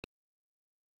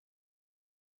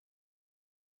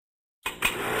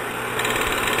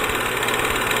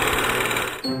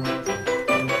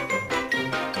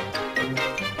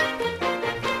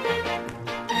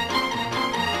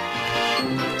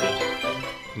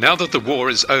Now that the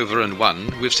war is over and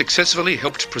won, we've successfully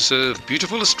helped preserve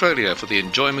beautiful Australia for the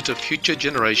enjoyment of future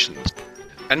generations.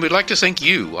 And we'd like to thank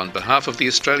you on behalf of the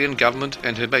Australian Government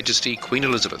and Her Majesty Queen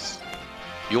Elizabeth.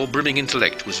 Your brimming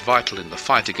intellect was vital in the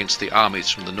fight against the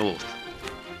armies from the north.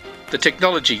 The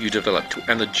technology you developed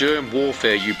and the germ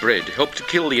warfare you bred helped to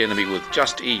kill the enemy with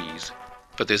just ease.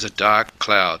 But there's a dark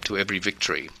cloud to every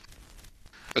victory.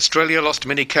 Australia lost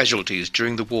many casualties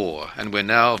during the war, and we're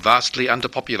now vastly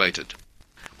underpopulated.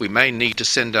 We may need to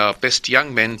send our best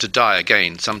young men to die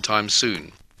again sometime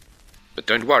soon. But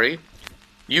don't worry,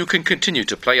 you can continue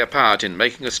to play a part in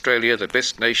making Australia the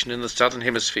best nation in the Southern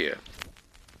Hemisphere.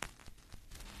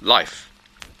 Life.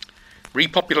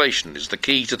 Repopulation is the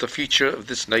key to the future of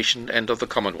this nation and of the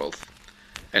Commonwealth.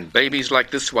 And babies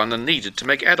like this one are needed to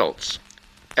make adults.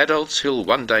 Adults who'll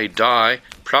one day die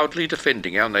proudly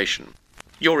defending our nation.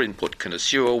 Your input can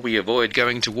assure we avoid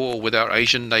going to war with our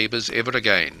Asian neighbours ever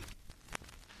again.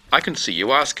 I can see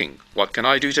you asking, what can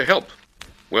I do to help?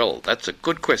 Well, that's a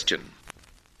good question.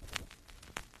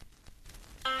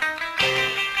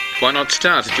 Why not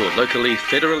start at your locally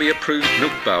federally approved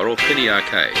milk bar or penny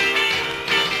arcade?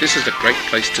 This is a great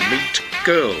place to meet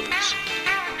girls.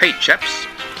 Hey chaps,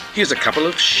 here's a couple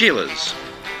of Sheilas.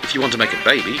 If you want to make a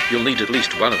baby, you'll need at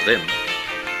least one of them.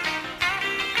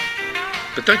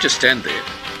 But don't just stand there.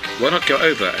 Why not go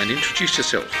over and introduce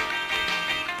yourself?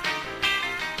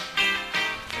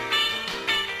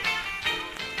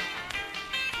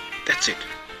 That's it.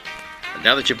 And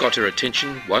now that you've got her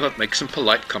attention, why not make some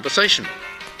polite conversation?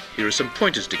 Here are some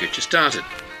pointers to get you started.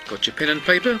 Got your pen and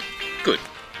paper? Good.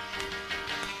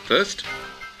 First,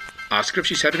 ask her if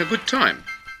she's having a good time.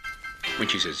 When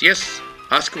she says yes,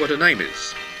 ask her what her name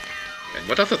is. And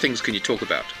what other things can you talk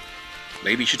about?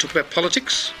 Maybe you should talk about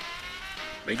politics?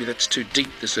 Maybe that's too deep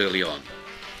this early on.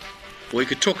 Or you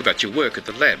could talk about your work at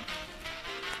the lab.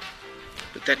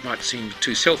 But that might seem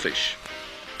too selfish.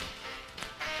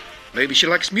 Maybe she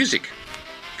likes music.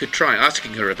 You could try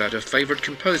asking her about her favourite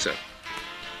composer.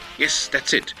 Yes,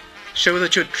 that's it. Show her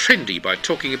that you're trendy by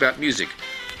talking about music,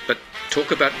 but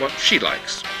talk about what she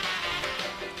likes.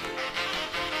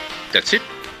 That's it.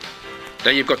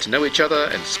 Now you've got to know each other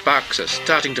and sparks are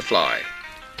starting to fly.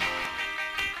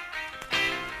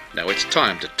 Now it's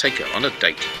time to take her on a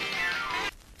date.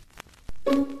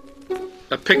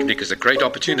 A picnic is a great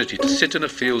opportunity to sit in a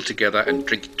field together and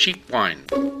drink cheap wine.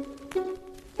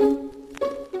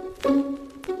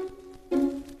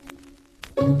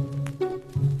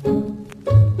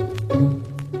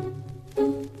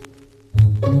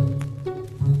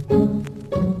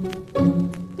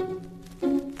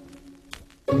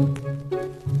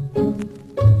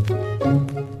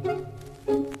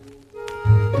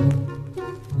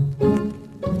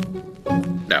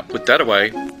 Now put that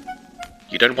away.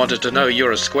 You don't want her to know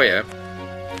you're a square.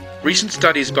 Recent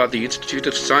studies by the Institute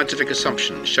of Scientific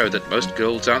Assumption show that most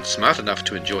girls aren't smart enough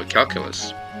to enjoy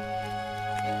calculus.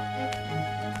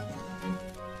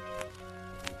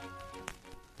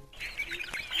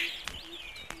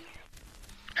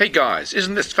 Hey guys,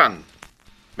 isn't this fun?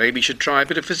 Maybe you should try a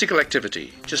bit of physical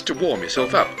activity, just to warm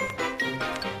yourself up.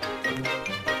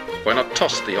 Why not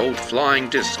toss the old flying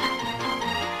disc?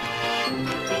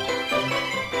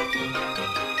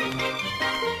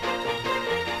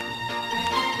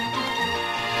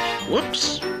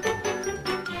 Whoops!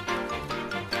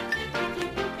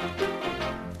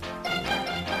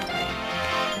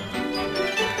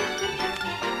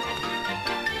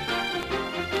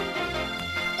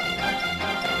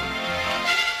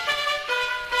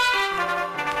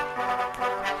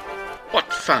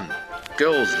 What fun!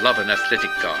 Girls love an athletic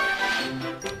guy.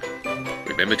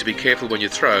 Remember to be careful when you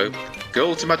throw.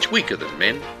 Girls are much weaker than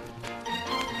men.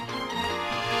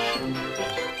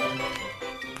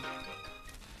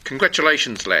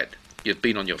 Congratulations, lad. You've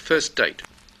been on your first date.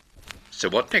 So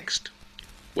what next?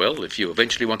 Well, if you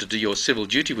eventually want to do your civil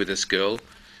duty with this girl,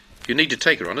 you need to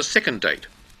take her on a second date.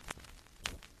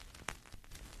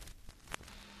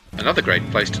 Another great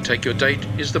place to take your date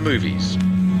is the movies.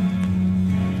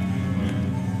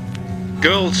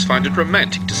 Girls find it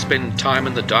romantic to spend time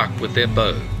in the dark with their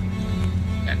beau.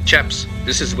 And chaps,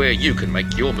 this is where you can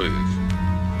make your move.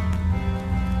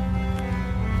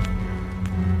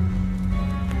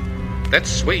 That's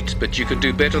sweet, but you can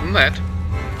do better than that.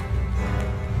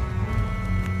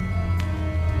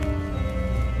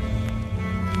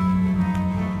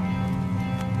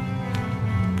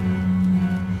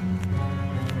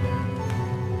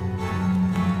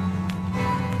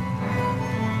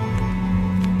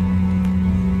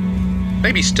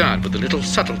 Maybe start with a little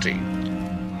subtlety.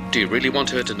 Do you really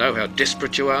want her to know how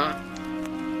desperate you are?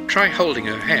 Try holding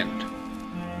her hand.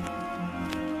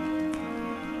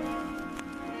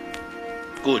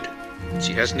 Good.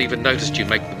 She hasn't even noticed you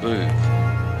make the move.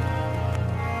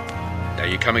 Now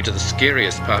you're coming to the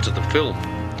scariest part of the film.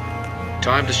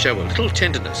 Time to show a little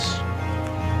tenderness.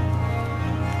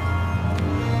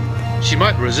 She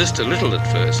might resist a little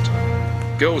at first.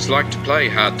 Girls like to play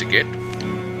hard to get,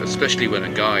 especially when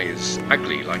a guy is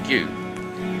ugly like you.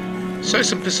 Show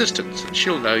some persistence and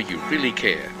she'll know you really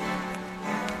care.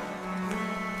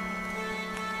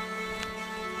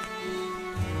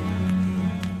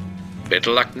 Better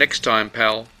luck next time,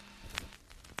 pal.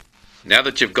 Now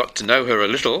that you've got to know her a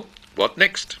little, what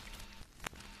next?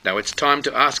 Now it's time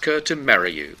to ask her to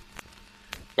marry you.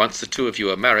 Once the two of you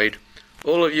are married,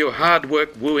 all of your hard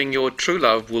work wooing your true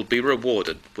love will be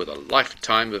rewarded with a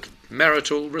lifetime of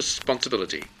marital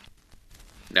responsibility.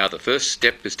 Now the first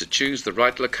step is to choose the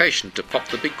right location to pop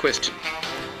the big question.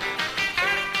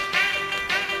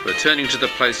 Returning to the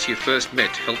place you first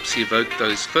met helps evoke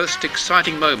those first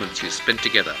exciting moments you spent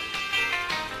together.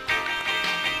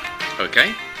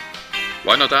 Okay,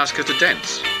 why not ask her to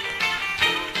dance?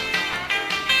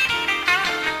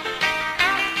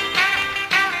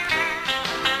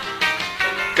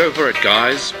 Go for it,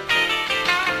 guys.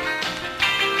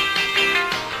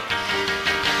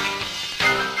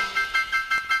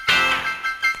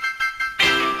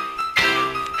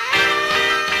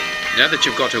 Now that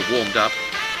you've got her warmed up,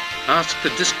 ask the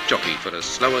disc jockey for a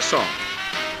slower song.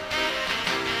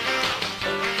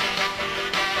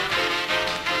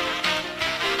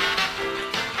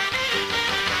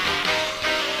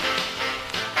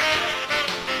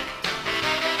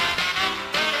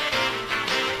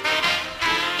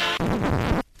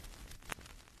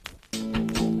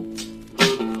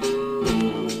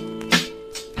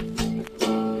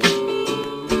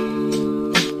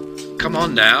 Come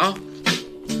on now.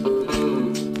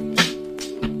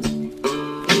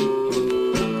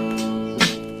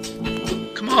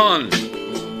 Come on.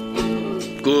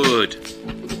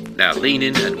 Good. Now lean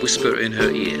in and whisper in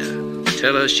her ear.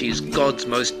 Tell her she's God's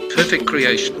most perfect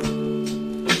creation.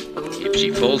 If she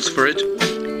falls for it,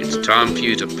 it's time for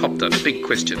you to pop the big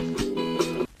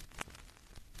question.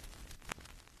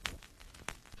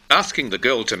 Asking the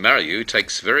girl to marry you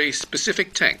takes very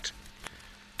specific tact.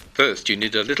 First, you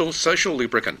need a little social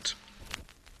lubricant.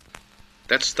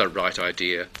 That's the right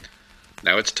idea.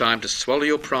 Now it's time to swallow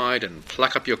your pride and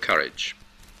pluck up your courage.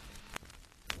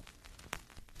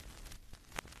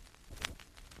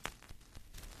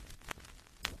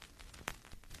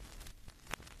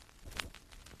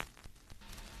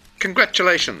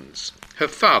 Congratulations! Her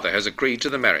father has agreed to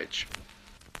the marriage.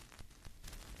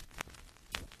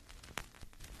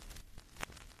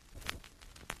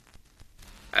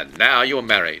 And now you're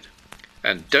married.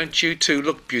 And don't you two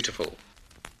look beautiful?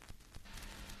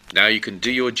 Now you can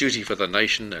do your duty for the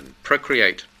nation and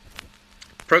procreate.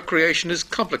 Procreation is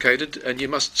complicated and you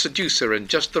must seduce her in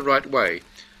just the right way.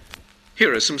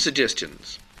 Here are some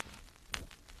suggestions.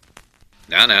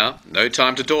 Now, no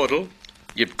time to dawdle.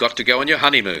 You've got to go on your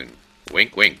honeymoon.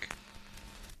 Wink, wink.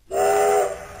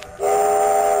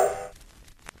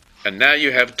 And now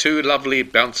you have two lovely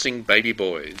bouncing baby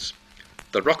boys.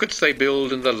 The rockets they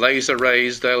build and the laser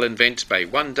rays they'll invent may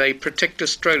one day protect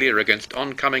Australia against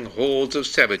oncoming hordes of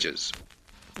savages.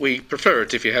 We prefer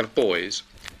it if you have boys.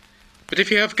 But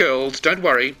if you have girls, don't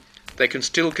worry. They can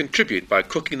still contribute by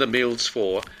cooking the meals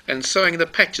for and sewing the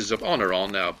patches of honour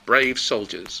on our brave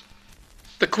soldiers.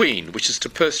 The Queen wishes to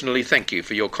personally thank you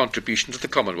for your contribution to the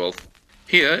Commonwealth.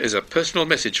 Here is a personal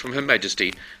message from Her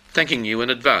Majesty thanking you in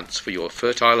advance for your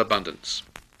fertile abundance.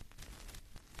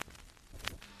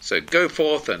 So go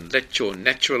forth and let your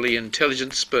naturally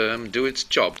intelligent sperm do its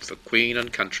job for Queen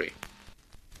and country.